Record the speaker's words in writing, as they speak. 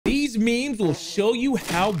These memes will show you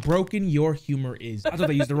how broken your humor is. I thought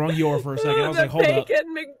I used the wrong your for a second. I was like, hold up.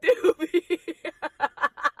 Bacon McDoobie.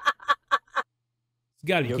 It's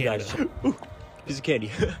gotta be Canada. Ooh, piece of candy.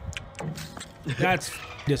 That's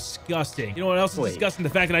disgusting. You know what else is disgusting? The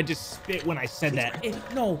fact that I just spit when I said that.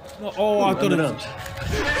 No. Oh, I thought it was...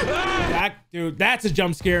 Dude, that's a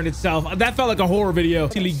jump scare in itself. That felt like a horror video.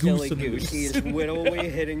 Silly goose. He is wittily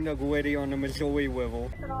hitting the gwitty on the Missouri Wivel.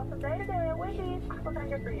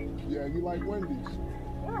 Yeah, you like Wendy's.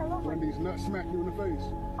 Yeah, I love Wendy's. Nut smack you in the face.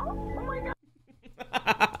 Oh my God.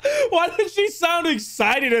 Why did she sound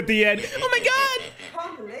excited at the end? Oh my God!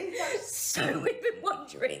 So we've been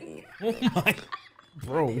wondering. Oh my...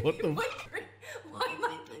 Bro, what the... Why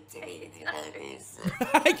my potatoes?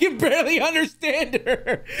 I can barely understand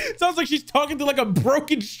her. Sounds like she's talking to like a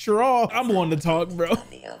broken straw. I'm one to talk, bro.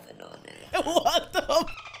 The oven on it. What the...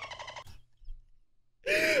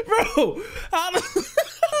 Bro,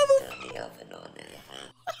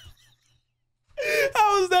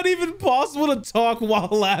 how is that even possible to talk while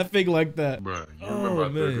laughing like that? Bro, you remember our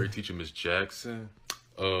third grade teacher, Miss Jackson?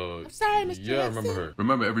 I'm sorry, Miss Jackson. Yeah, I remember her.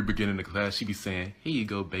 Remember every beginning of class, she'd be saying, "Here you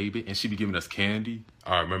go, baby," and she'd be giving us candy.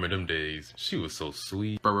 I remember them days. She was so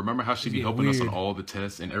sweet. Bro, remember how she'd be helping us on all the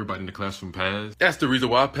tests and everybody in the classroom passed? That's the reason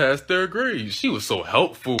why I passed third grade. She was so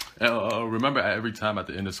helpful. And remember every time at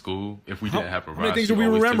the end of school, if we didn't have a ride, she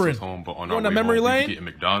always takes us home, but on our way home, we'd be getting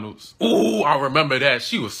McDonald's. Ooh, I remember that.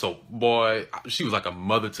 She was so, boy, she was like a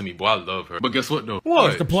mother to me, boy. I love her. But guess what, though? What?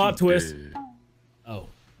 What's the plot twist? Oh.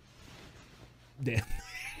 Damn.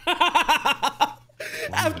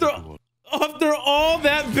 After all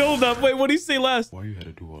that buildup, wait, what did he say last? Why you had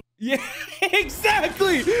to do all? Yeah,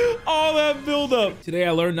 exactly. All that buildup. Today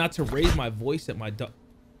I learned not to raise my voice at my dog.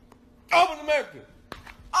 Oh, in America.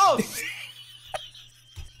 Oh.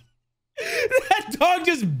 That dog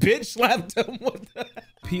just bitch slapped him. What the?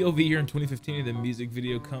 POV here in 2015, the music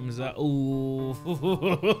video comes out. Ooh.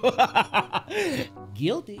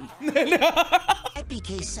 Guilty.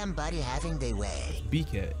 BK, somebody having their way.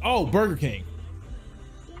 BK. Oh, Burger King.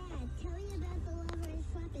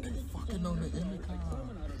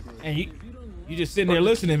 And you just sitting there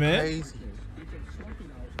listening, man. I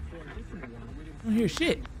don't hear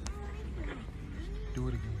shit. Do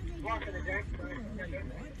it again.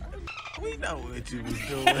 We know what you was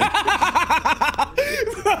doing.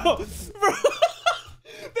 bro,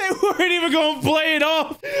 they weren't even gonna play it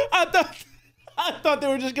off. I thought they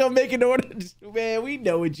were just gonna make an order. Man, we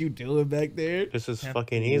know what you doing back there. This is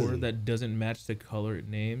fucking easy. Word that doesn't match the color it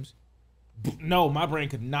names. No, my brain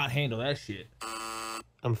could not handle that shit.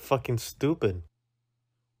 I'm fucking stupid.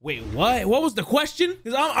 Wait, what? What was the question?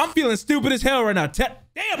 Because I'm feeling stupid as hell right now. Damn,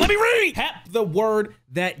 let me read. Tap the word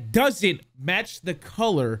that doesn't match the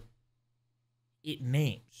color it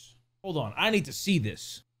names. Hold on, I need to see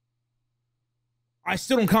this. I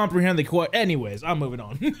still don't comprehend the question. Anyways, I'm moving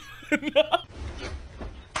on.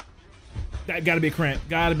 That gotta be a cramp.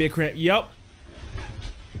 Gotta be a cramp. Yup.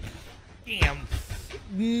 Damn.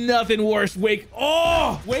 Nothing worse.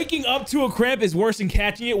 Waking up to a cramp is worse than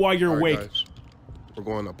catching it while you're awake. Guys, we're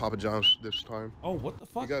going to Papa John's this time. Oh, what the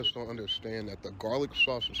fuck? You guys don't understand that the garlic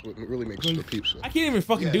sauce is what really makes the pizza. I can't even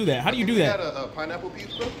fucking do that. How do you do that? We had a pineapple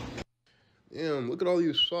pizza. Damn, look at all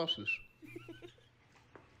these sauces.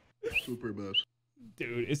 Super best.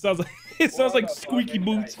 Dude, it sounds like squeaky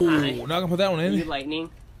boots. Ooh, not gonna put that one in. You lightning,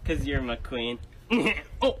 cause you're my queen.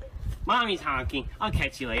 Oh, mommy's honking. I'll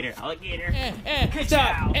catch you later, alligator.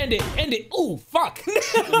 Stop. End it. Ooh, fuck.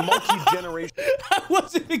 Multi-generation. I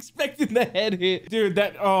wasn't expecting the head hit. Dude,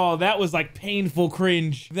 that was like painful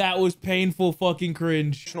cringe. That was painful fucking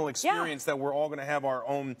cringe. Experience that we're all gonna have our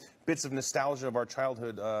own bits of nostalgia of our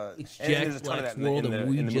childhood. And there's a ton of that in the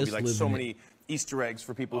movie. Like so many Easter eggs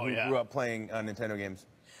for people who grew up playing Nintendo games.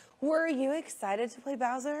 Were you excited to play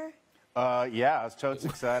Bowser? Yeah, I was totally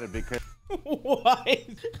excited because... Why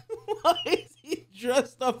is he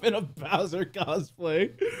dressed up in a Bowser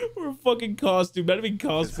cosplay? Or a fucking costume, not even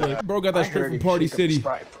cosplay. Bro got that straight from Party City.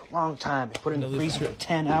 Sprite for a long time. Put it in the freezer for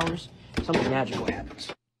 10 hours. Something magical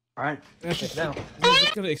happens. All right? That's just down.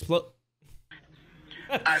 It's gonna explode.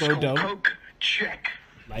 So dumb. Coke, check.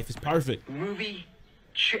 Life is perfect. Movie,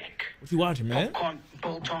 check. What you watching, man? Popcorn,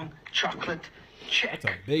 biltong, chocolate, check.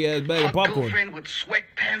 That's a big ass bag of popcorn. Girlfriend with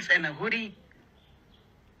sweatpants and a hoodie.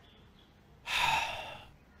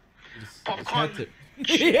 Popcorn.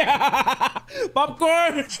 Yeah.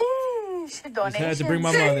 Popcorn. Just had to bring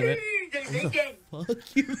my mother, man.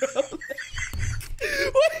 Fuck you know?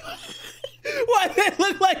 Why did it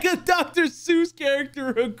look like a Dr. Seuss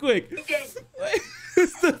character real quick?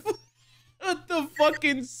 What the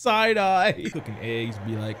fucking side eye? Cooking eggs,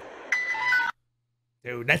 be like,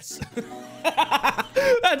 dude, dude, that's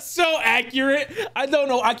that's so accurate. I don't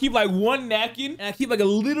know. I keep like one napkin and I keep like a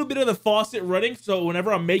little bit of the faucet running. So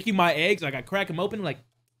whenever I'm making my eggs, like I crack them open, like,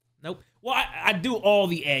 nope. Well, I do all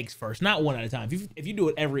the eggs first, not one at a time. If you do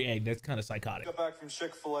it every egg, that's kind of psychotic. Got back from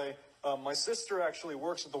Chick-fil-A. My sister actually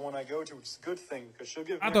works at the one I go to, which is a good thing because she'll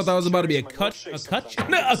give me. I thought that was about to be a cup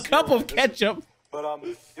of ketchup. But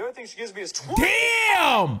the other thing she gives me is 20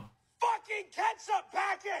 damn fucking ketchup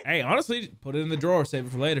packet. Hey, honestly, put it in the drawer, save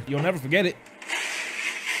it for later. You'll never forget it.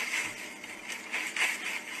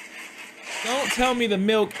 Don't tell me the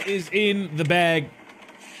milk is in the bag.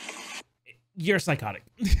 You're psychotic.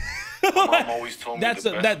 Mom always told me that's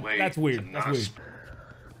the best way that's weird. to That's not weird.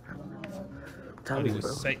 What time is it,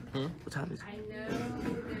 bro? What time is it?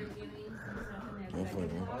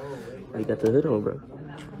 Oh, you got the hood on, bro.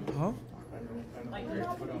 Huh?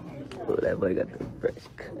 Oh, that boy got the fresh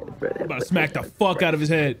cut, bro. I'm about to smack the fuck out of his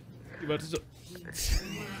head. You about to...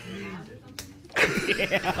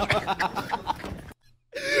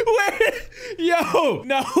 Yo,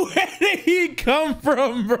 no, where did he come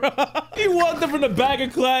from, bro? He walked up from the back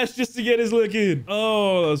of class just to get his lick in.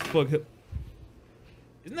 Oh, that's fucking...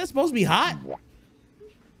 Isn't that supposed to be hot?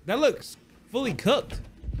 That looks fully cooked.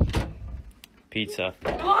 Pizza.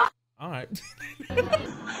 All right. This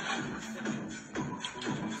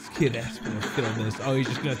kid ass gonna film this. Oh, he's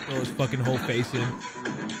just gonna throw his fucking whole face in.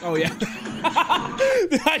 Oh yeah.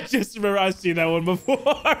 I just remember I've seen that one before.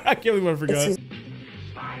 I can't believe I forgot.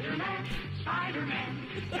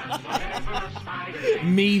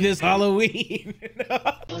 Me this Halloween.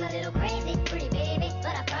 That's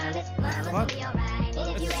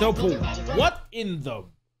so cool. What in the...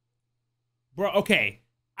 Bro, okay.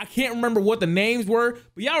 I can't remember what the names were,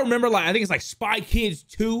 but y'all remember, like, I think it's like Spy Kids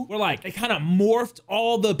 2, where like they kind of morphed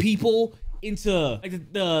all the people into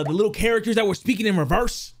like the little characters that were speaking in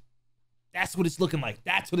reverse. That's what it's looking like.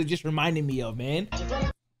 That's what it just reminded me of, man.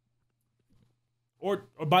 Or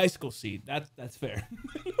bicycle seat. That's fair.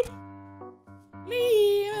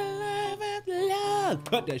 Leave a life after love.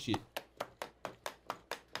 Cut that shit.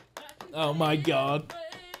 Oh my god.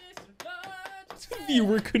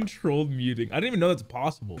 Viewer controlled muting. I didn't even know that's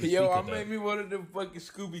possible. Yo, I made me one of them fucking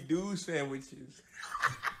Scooby-Doo sandwiches.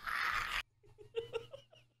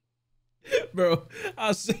 Bro,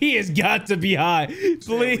 he has got to be high.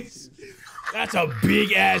 Please. That's a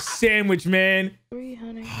big ass sandwich, man.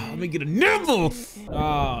 Let me get a nibble.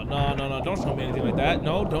 Oh, no. Don't show me anything like that.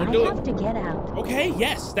 No, don't do it. I have to get out. Okay,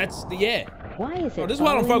 yes, that's the, yeah. Why is it? Oh, this is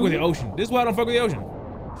why I don't fuck with the ocean. This is why I don't fuck with the ocean.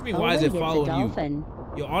 What do you mean, why is it following you?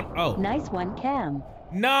 Yo, oh. Nice one, Cam.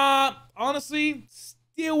 Nah, honestly,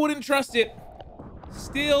 still wouldn't trust it.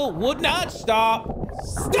 Still would not. Stop.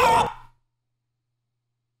 Stop!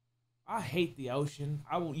 I hate the ocean.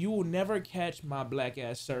 You will never catch my black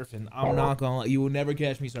ass surfing. I'm not gonna. You will never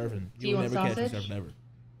catch me surfing. You will never catch me surfing ever.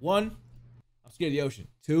 One, I'm scared of the ocean.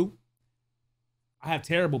 Two, I have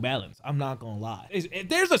terrible balance. I'm not gonna lie. If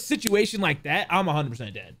there's a situation like that, I'm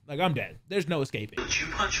 100% dead. Like, I'm dead. There's no escaping. Would you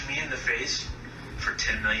punch me in the face for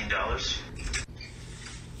 $10 million?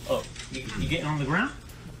 Oh, you getting on the ground?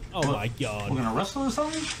 Oh my god. We're gonna wrestle or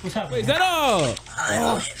something? What's happening? Wait, is that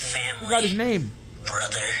Family. who got his name?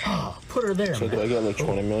 Brother. Oh, put her there. So do I get like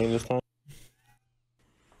 20 million this time?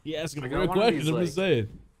 He asking a real question. I'm just saying.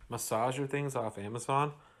 Massager things off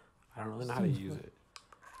Amazon. I don't really know how to use it.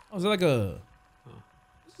 Oh, is that like a...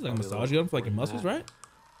 This is like a massage gun for like your muscles, right?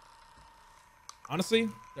 Honestly,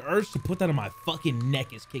 the urge to put that on my fucking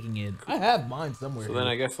neck is kicking in. I have mine somewhere. So then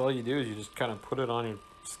I guess all you do is you just kind of put it on your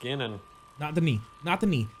skin and... Not the knee. Not the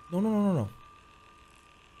knee. No.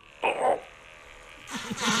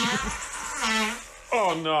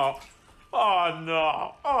 Oh no. Oh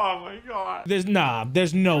no. Oh my god. There's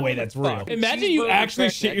no way that's real. Imagine you actually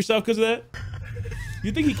shit yourself because of that.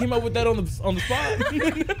 You think he came up with that on the spot?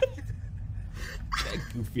 That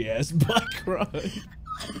goofy ass butt cry.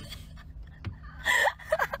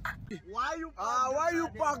 Why you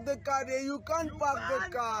park the car there? You can't park the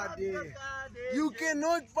car there. You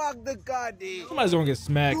cannot park the car there. Somebody's gonna get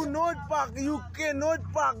smacked. You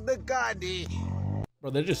cannot park the car there.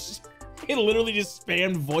 Bro, it literally just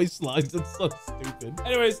spammed voice lines. That's so stupid.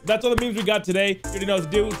 Anyways, that's all the memes we got today. You already know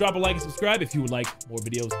what to do. Drop a like and subscribe if you would like more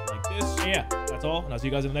videos like this. And yeah, that's all. And I'll see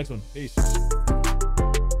you guys in the next one. Peace.